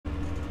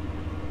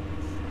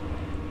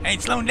I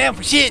ain't slowing down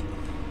for shit.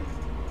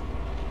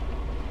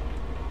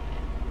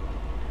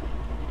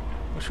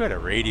 Wish we had a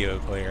radio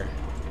player.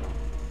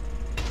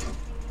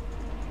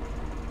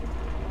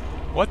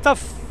 What the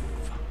f...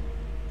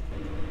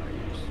 I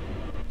just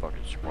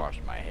fucking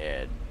squashed my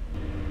head.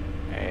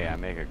 Hey, I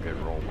make a good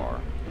roll bar.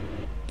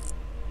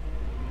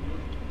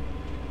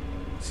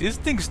 See, this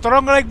thing's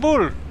strong like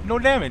bull. No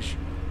damage.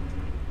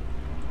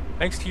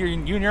 Thanks to you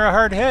and your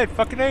hard head.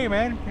 Fucking A,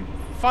 man. It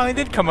finally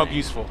did come up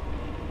useful.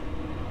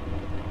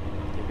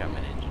 I think I'm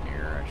an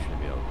engineer. I should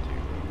be able to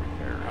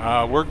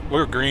repair it.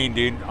 We're green,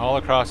 dude. All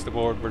across the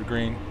board, we're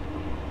green.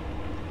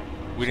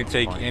 We didn't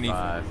take any.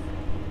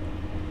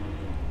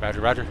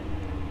 Roger, roger.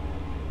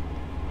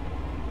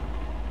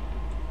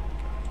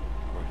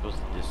 We're supposed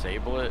to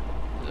disable it?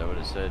 Is that what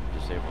it said?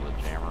 Disable the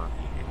jammer?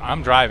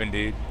 I'm driving,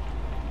 dude.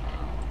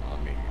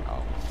 Let me.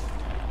 Oh,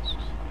 tasks.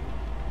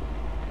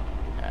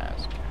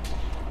 Task.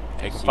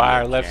 Take a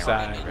fire left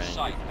side.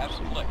 Find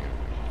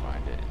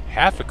it.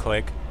 Half a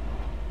click?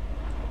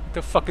 What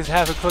the fuck is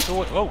half a click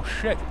away? Oh,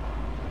 shit.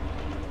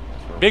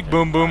 Big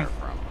boom boom.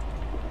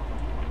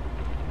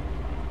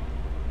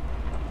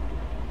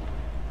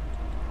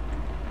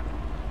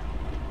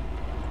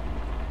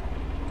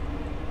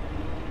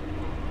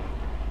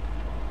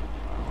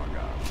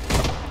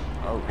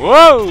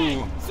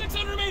 Whoa!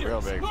 600 meters. Real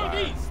big fire.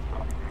 Northeast.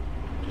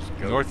 Just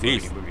go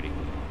Northeast. boogity, boogity.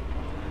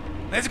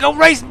 Let's go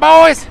racing,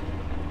 boys!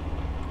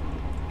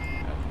 I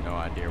have no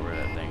idea where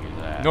that thing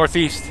is at.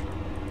 Northeast.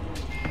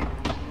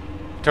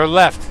 To the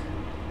left.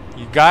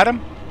 You got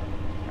him?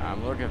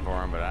 I'm looking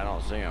for him, but I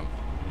don't see him.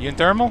 You in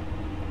thermal?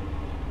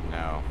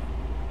 No.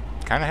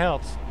 Kinda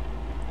helps.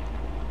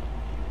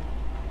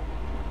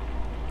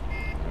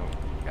 Nope.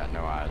 Got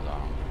no eyes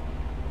on him.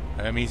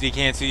 That means he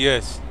can't see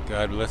us.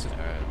 God bless it.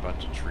 A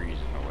bunch of trees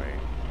in the way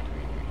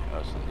between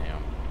us and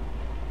him.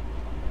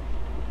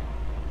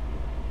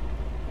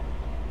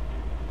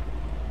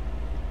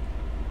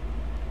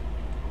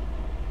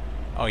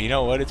 Oh, you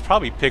know what? It's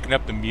probably picking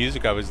up the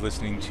music I was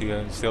listening to.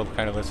 I'm still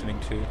kind of listening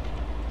to.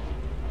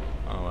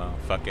 Oh well,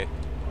 fuck it.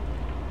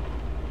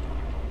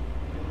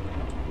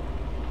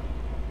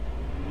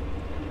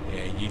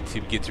 Yeah,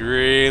 YouTube gets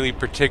really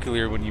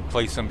particular when you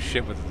play some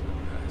shit with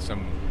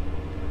some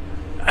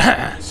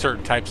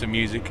certain types of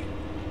music.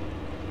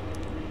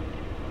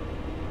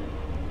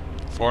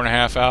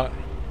 4.5 out.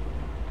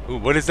 Ooh,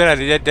 what is that?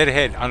 A dead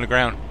head on the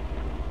ground.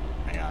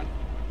 Hang on.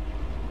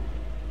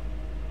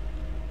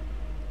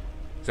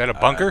 Is that a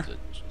bunker?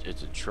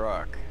 It's a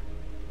truck.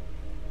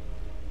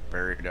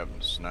 Buried up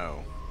in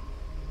snow.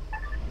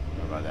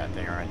 What about that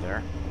thing right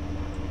there?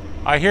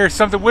 I hear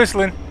something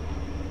whistling.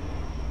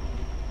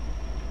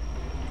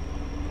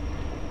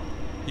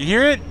 You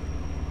hear it?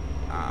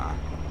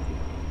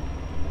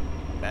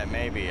 That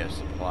may be a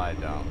supply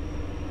dump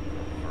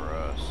for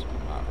us.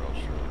 I'm not real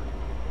sure.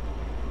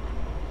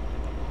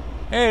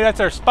 Hey, that's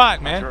our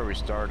spot, man. That's where we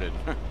started.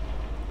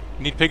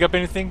 Need to pick up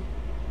anything?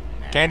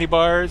 Nah. Candy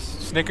bars,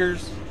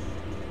 Snickers?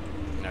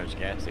 No, there's a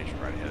gas station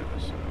right ahead of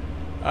us.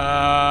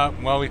 So.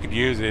 Well, we could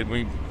use it.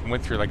 We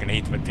went through like an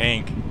eighth of a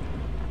tank.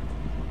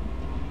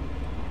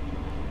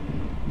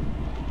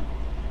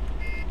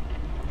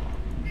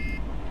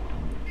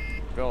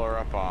 Fill her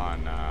up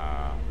on,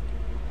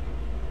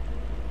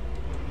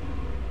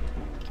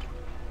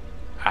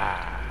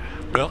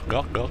 Go.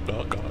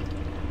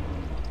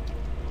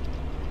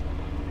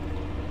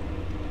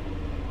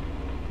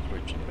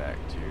 Switching back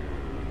to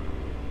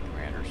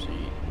commander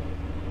seat.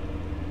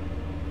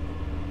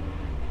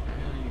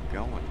 Where are you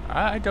going?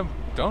 I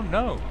don't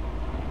know.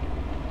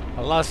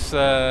 I lost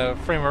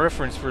frame of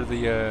reference for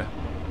the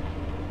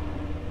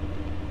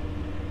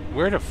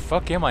where the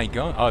fuck am I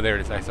going? Oh, there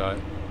it is. I saw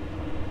it.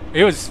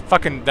 It was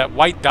fucking that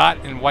white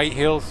dot in White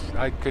Hills.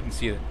 I couldn't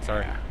see it.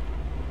 Sorry.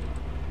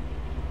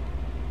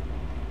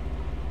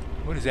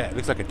 What is that? It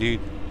looks like a dude.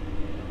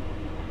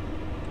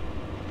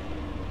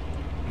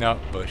 No,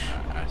 bush.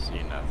 I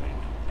see nothing.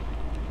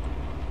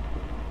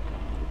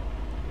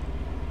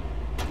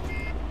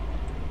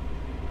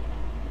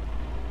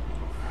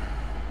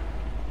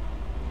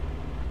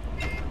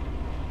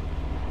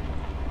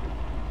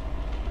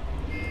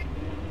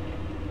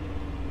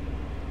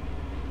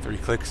 Three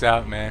clicks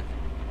out, man.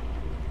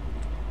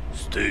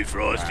 Stay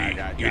frosty. I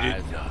got Get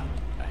guys it?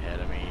 ahead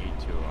of me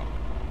to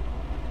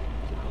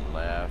the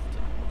left.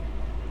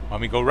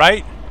 Want me to go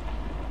right?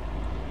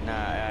 Nah,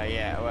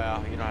 yeah,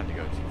 well, you don't have to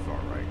go too far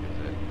right because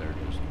they're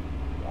just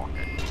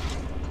walking.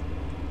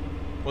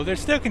 Well, they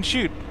still can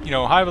shoot, you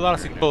know, high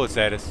velocity bullets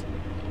at us.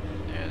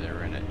 Yeah,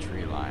 they're in that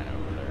tree line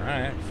over there.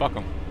 Alright, fuck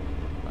them.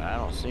 But I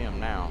don't see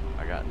them now.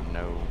 I got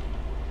no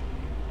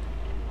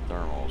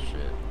thermal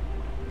shit.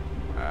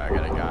 I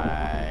got a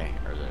guy.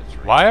 Or the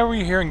tree. Why are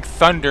we hearing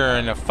thunder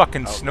in a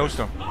fucking Oh,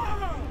 snowstorm?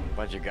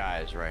 Bunch of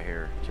guys right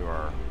here to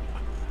our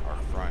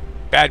front.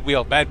 Bad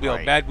wheel, bad wheel,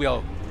 Right. bad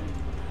wheel.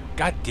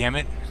 God damn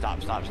it.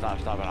 Stop, and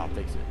I'll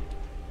fix it.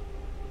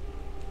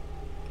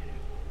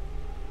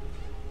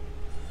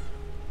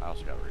 I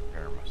also gotta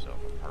repair myself.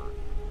 I'm hurt.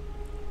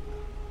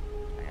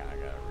 Hang on,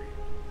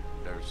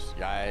 there's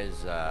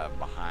guys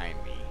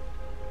behind me.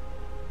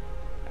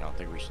 I don't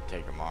think we should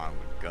take them on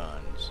with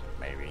guns.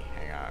 Maybe.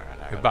 Hang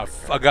on.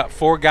 I got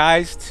 4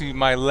 guys to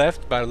my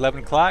left, about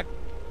 11 o'clock.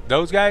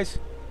 Those guys?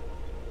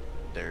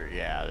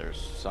 Yeah, there's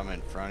some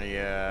in front of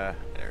you. I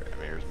mean,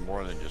 there's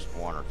more than just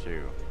 1 or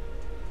 2.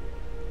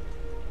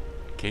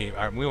 Okay,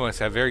 we must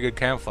have very good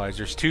camouflage.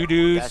 There's 2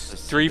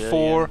 dudes, 3, civilian.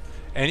 4,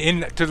 and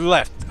in to the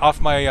left,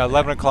 off my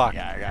 11 o'clock.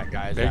 Yeah, I got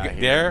guys there, out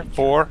here.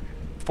 there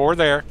 4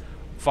 there,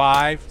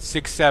 5,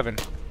 6, 7.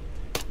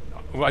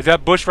 Is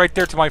that bush right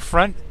there to my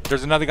front?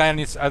 There's another guy on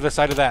the other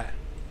side of that.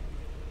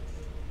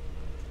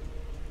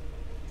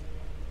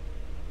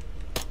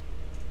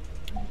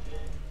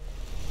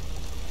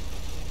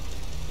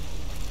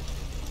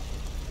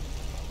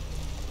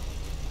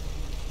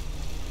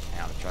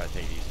 I'm gonna try to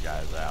take these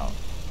guys out.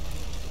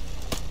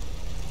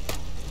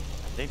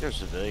 I think they're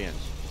civilians,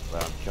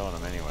 but I'm killing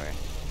them anyway.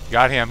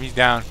 Got him. He's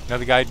down.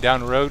 Another guy down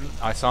the road.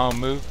 I saw him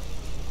move.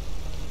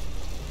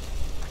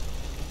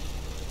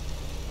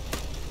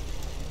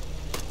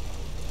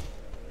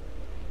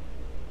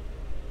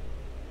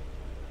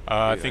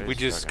 I think we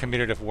just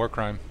committed a war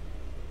crime.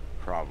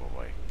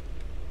 Probably.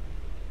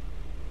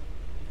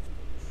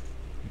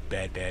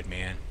 Bad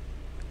man.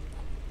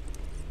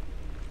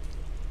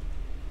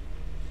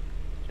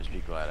 Just be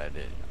glad I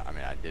did. I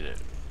mean, I did it.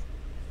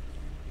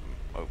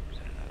 Oh, is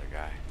that another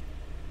guy?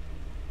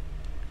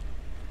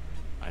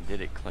 I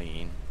did it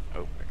clean.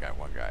 Oh, I got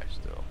 1 guy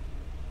still.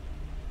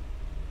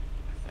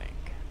 I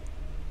think.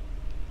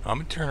 I'm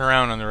gonna turn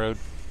around on the road.